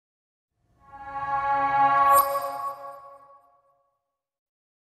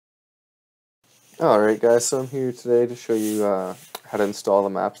Alright guys, so I'm here today to show you how to install the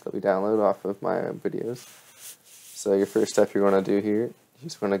maps that we download off of my videos. So your first step you're going to do here, you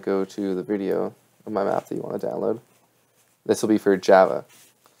just want to go to the video of my map that you want to download. This will be for Java.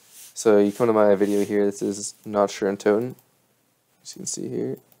 So you come to my video here, this is Not Sure and Toten, as you can see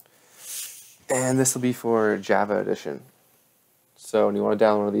here. And this will be for Java Edition. So when you want to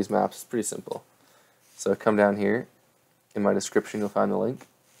download one of these maps, it's pretty simple. So come down here, in my description you'll find the link.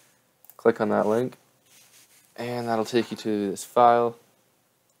 Click on that link, and that'll take you to this file.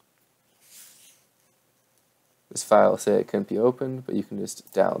 This file will say it couldn't be opened, but you can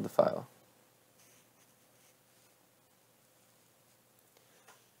just download the file.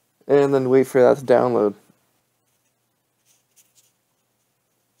 And then wait for that to download.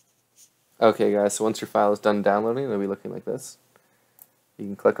 Okay guys, so once your file is done downloading, it'll be looking like this. You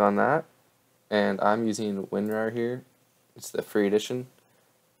can click on that, and I'm using WinRAR here. It's the free edition.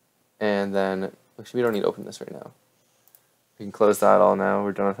 And then, actually we don't need to open this right now. You can close that all now,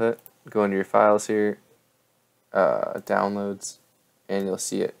 we're done with it. Go into your files here, downloads, and you'll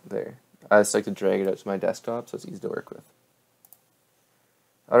see it there. I just like to drag it out to my desktop so it's easy to work with.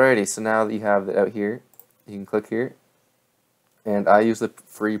 Alrighty, so now that you have it out here, you can click here. And I use the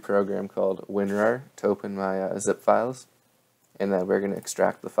free program called WinRAR to open my zip files. And then we're going to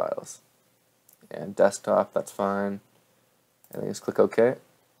extract the files. And desktop, that's fine. And then just click OK.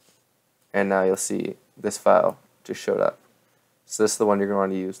 And now you'll see this file just showed up. So this is the one you're going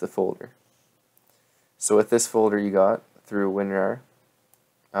to use, the folder. So with this folder you got through WinRAR,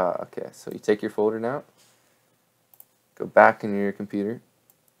 okay, so you take your folder now, go back in your computer,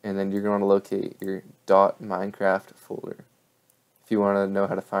 and then you're going to locate your .minecraft folder. If you want to know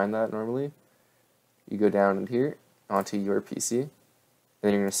how to find that normally, you go down in here onto your PC, and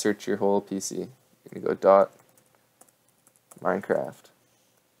then you're going to search your whole PC. You're going to go .minecraft.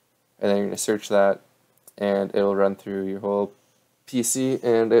 And then you're going to search that, and it'll run through your whole PC,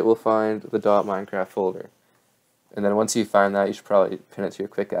 and it will find the .minecraft folder. And then once you find that, you should probably pin it to your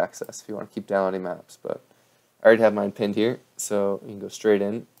quick access if you want to keep downloading maps. But I already have mine pinned here, so you can go straight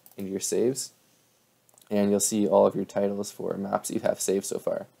into your saves, and you'll see all of your titles for maps you have saved so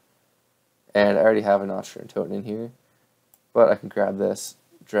far. And I already have a Not Sure and Toten in here, but I can grab this,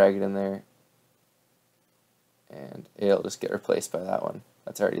 drag it in there, and it'll just get replaced by that one.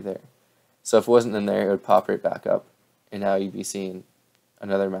 That's already there. So if it wasn't in there, it would pop right back up, and now you'd be seeing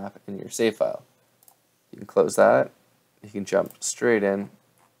another map in your save file. You can close that. You can jump straight in,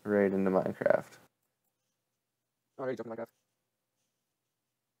 right into Minecraft. Alright, jump into Minecraft.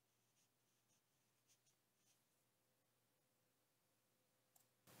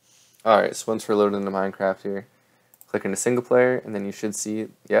 Alright, so once we're loaded into Minecraft here, click into single player, and then you should see,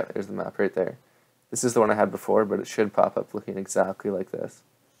 yeah, there's the map right there. This is the one I had before, but it should pop up looking exactly like this.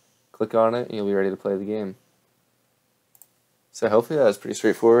 Click on it, and you'll be ready to play the game. So hopefully that was pretty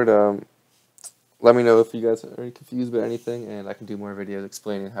straightforward. Let me know if you guys are confused about anything, and I can do more videos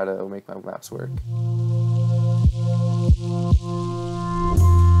explaining how to make my maps work.